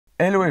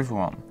Hello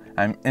everyone,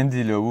 I'm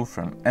Andy Lowe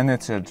from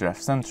NHL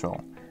Draft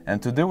Central,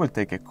 and today we'll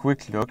take a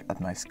quick look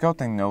at my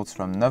scouting notes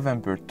from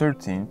November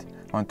 13th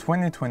on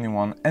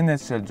 2021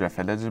 NHL Draft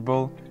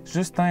eligible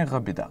Justin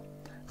Robidas.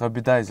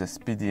 Robidas is a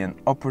speedy and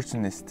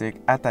opportunistic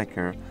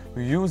attacker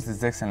who uses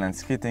his excellent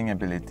skating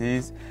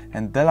abilities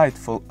and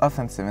delightful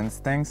offensive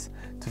instincts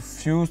to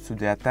fuse to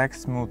the attack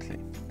smoothly.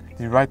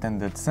 The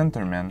right-handed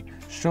centerman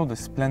showed a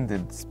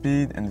splendid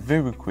speed and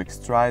very quick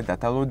stride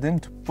that allowed him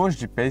to push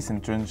the pace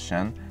in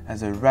transition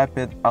as a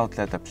rapid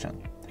outlet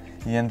option.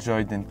 He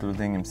enjoyed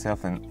including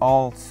himself in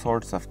all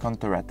sorts of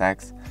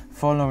counterattacks,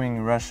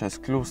 following rushes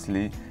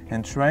closely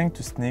and trying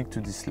to sneak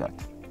to the slot.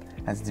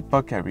 As the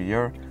puck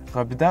carrier,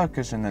 Robidas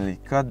occasionally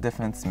caught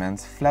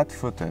defensemans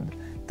flat-footed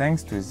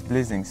thanks to his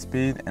blazing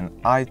speed and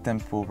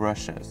high-tempo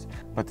rushes,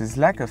 but his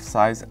lack of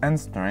size and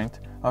strength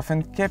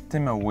often kept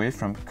him away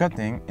from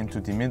cutting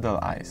into the middle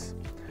ice.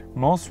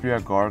 Most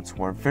rearguards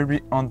were very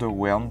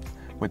underwhelmed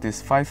with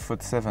his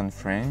 5'7"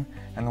 frame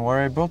and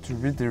were able to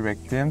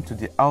redirect him to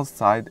the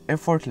outside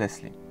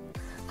effortlessly.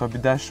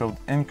 Robidas showed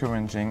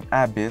encouraging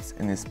habits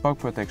in his puck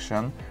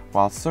protection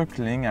while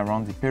circling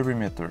around the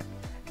perimeter,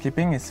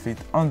 keeping his feet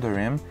under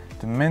him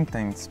to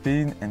maintain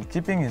speed and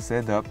keeping his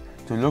head up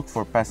to look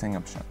for passing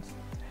options.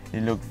 He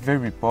looked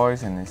very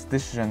poised in his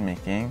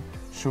decision-making,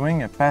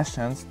 showing a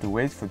patience to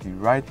wait for the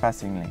right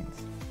passing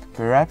lanes.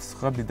 Perhaps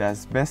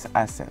Robidas' best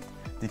asset,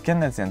 the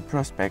Canadian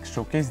prospect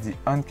showcased the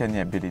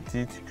uncanny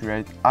ability to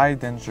create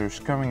high-danger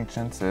scoring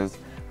chances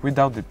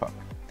without the puck,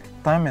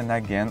 time and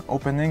again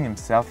opening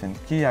himself in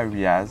key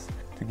areas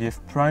to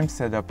give prime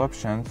setup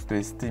options to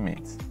his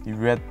teammates. He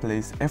read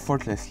plays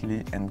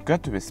effortlessly and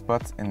got to his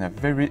spots in a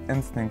very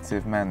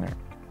instinctive manner,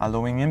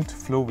 allowing him to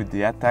flow with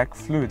the attack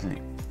fluidly.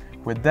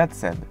 With that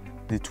said,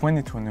 the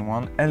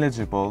 2021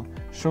 eligible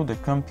showed a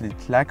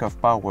complete lack of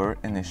power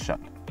in his shot,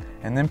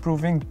 and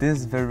improving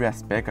this very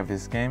aspect of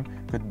his game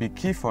could be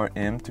key for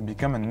him to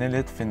become an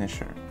elite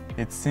finisher.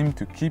 It seemed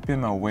to keep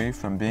him away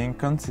from being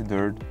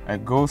considered a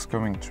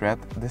goal-scoring threat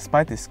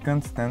despite his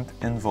constant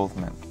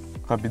involvement.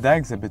 Robidas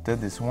exhibited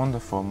his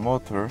wonderful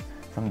motor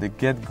from the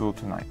get-go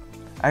tonight,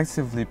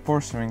 actively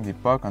pursuing the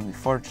puck on the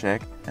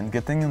forecheck and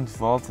getting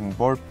involved in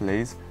board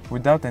plays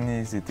without any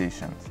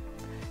hesitations.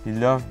 He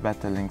loved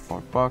battling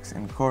for pucks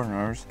in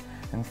corners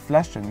and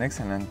flashed an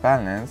excellent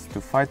balance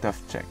to fight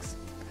off checks.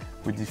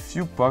 With the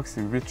few pucks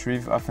he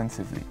retrieved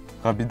offensively,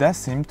 Robidas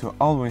seemed to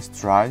always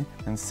try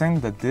and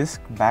send the disc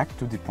back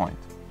to the point,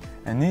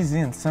 an easy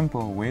and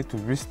simple way to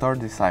restart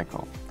the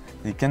cycle.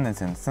 The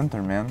Canadian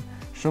centerman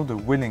showed a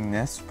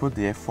willingness to put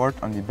the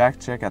effort on the back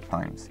check at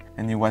times,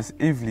 and he was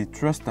heavily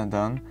trusted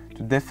on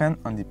to defend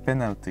on the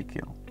penalty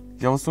kill.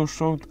 He also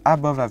showed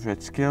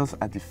above-average skills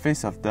at the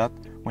face-off dot,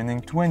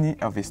 winning 20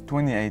 of his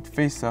 28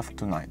 face-off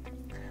tonight.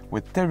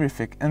 With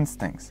terrific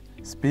instincts,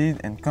 speed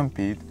and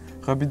compete,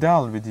 Robidas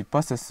already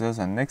possesses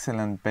an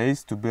excellent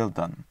base to build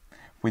on,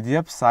 with the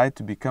upside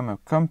to become a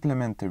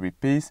complementary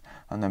piece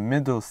on a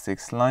middle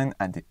six line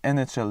at the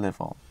NHL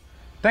level.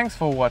 Thanks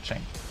for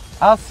watching.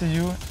 I'll see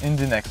you in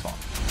the next one.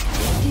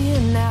 Day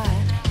or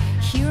night,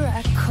 here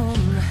I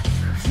come,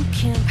 you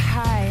can't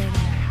hide.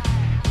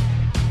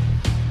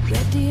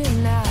 Ready or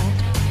not,